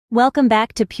Welcome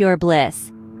back to Pure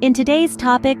Bliss. In today's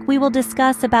topic, we will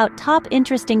discuss about top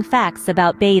interesting facts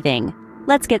about bathing.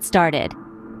 Let's get started.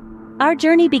 Our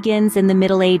journey begins in the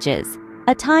Middle Ages,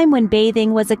 a time when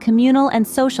bathing was a communal and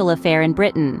social affair in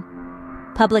Britain.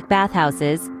 Public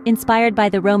bathhouses, inspired by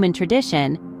the Roman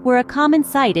tradition, were a common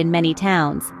sight in many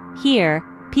towns. Here,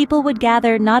 people would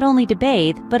gather not only to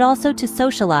bathe but also to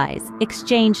socialize,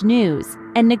 exchange news,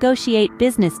 and negotiate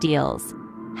business deals.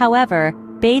 However,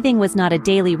 bathing was not a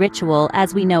daily ritual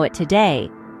as we know it today,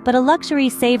 but a luxury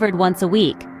savored once a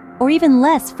week, or even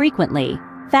less frequently.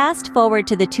 Fast forward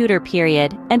to the Tudor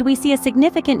period, and we see a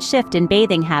significant shift in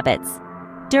bathing habits.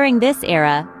 During this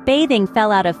era, bathing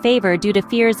fell out of favor due to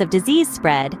fears of disease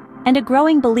spread and a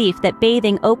growing belief that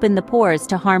bathing opened the pores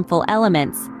to harmful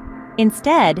elements.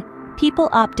 Instead, people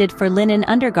opted for linen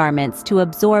undergarments to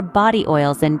absorb body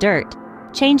oils and dirt,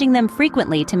 changing them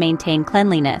frequently to maintain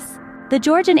cleanliness. The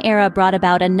Georgian era brought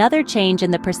about another change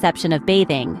in the perception of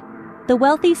bathing. The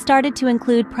wealthy started to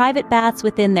include private baths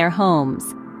within their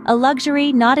homes, a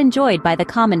luxury not enjoyed by the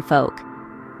common folk.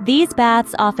 These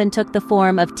baths often took the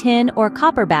form of tin or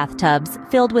copper bathtubs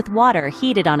filled with water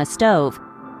heated on a stove.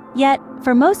 Yet,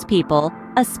 for most people,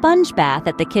 a sponge bath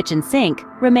at the kitchen sink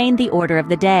remained the order of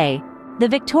the day. The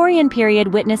Victorian period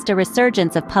witnessed a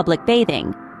resurgence of public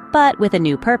bathing, but with a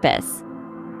new purpose.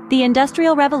 The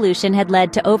Industrial Revolution had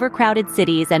led to overcrowded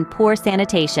cities and poor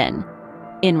sanitation.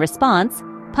 In response,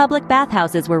 public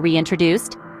bathhouses were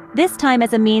reintroduced, this time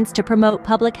as a means to promote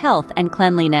public health and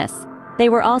cleanliness. They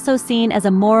were also seen as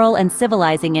a moral and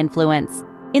civilizing influence.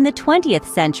 In the 20th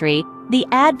century, the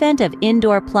advent of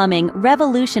indoor plumbing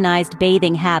revolutionized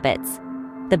bathing habits.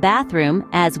 The bathroom,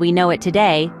 as we know it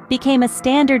today, became a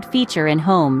standard feature in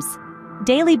homes.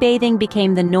 Daily bathing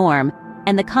became the norm,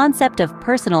 and the concept of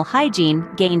personal hygiene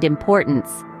gained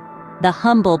importance. The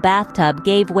humble bathtub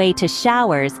gave way to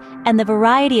showers, and the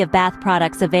variety of bath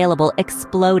products available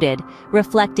exploded,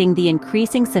 reflecting the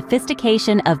increasing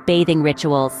sophistication of bathing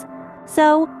rituals.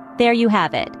 So, there you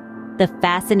have it, the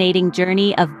fascinating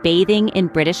journey of bathing in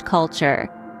British culture.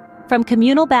 From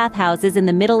communal bathhouses in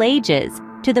the Middle Ages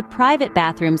to the private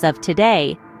bathrooms of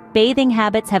today, bathing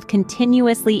habits have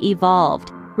continuously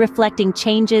evolved, reflecting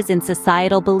changes in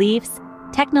societal beliefs,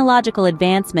 technological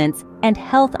advancements, and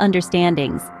health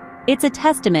understandings. It's a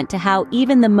testament to how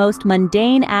even the most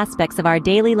mundane aspects of our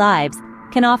daily lives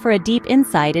can offer a deep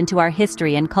insight into our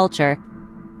history and culture.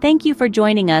 Thank you for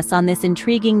joining us on this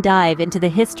intriguing dive into the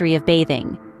history of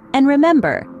bathing. And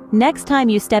remember, next time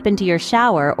you step into your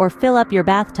shower or fill up your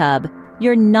bathtub,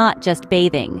 you're not just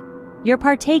bathing. You're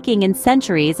partaking in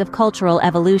centuries of cultural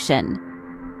evolution.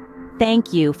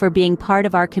 Thank you for being part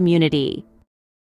of our community.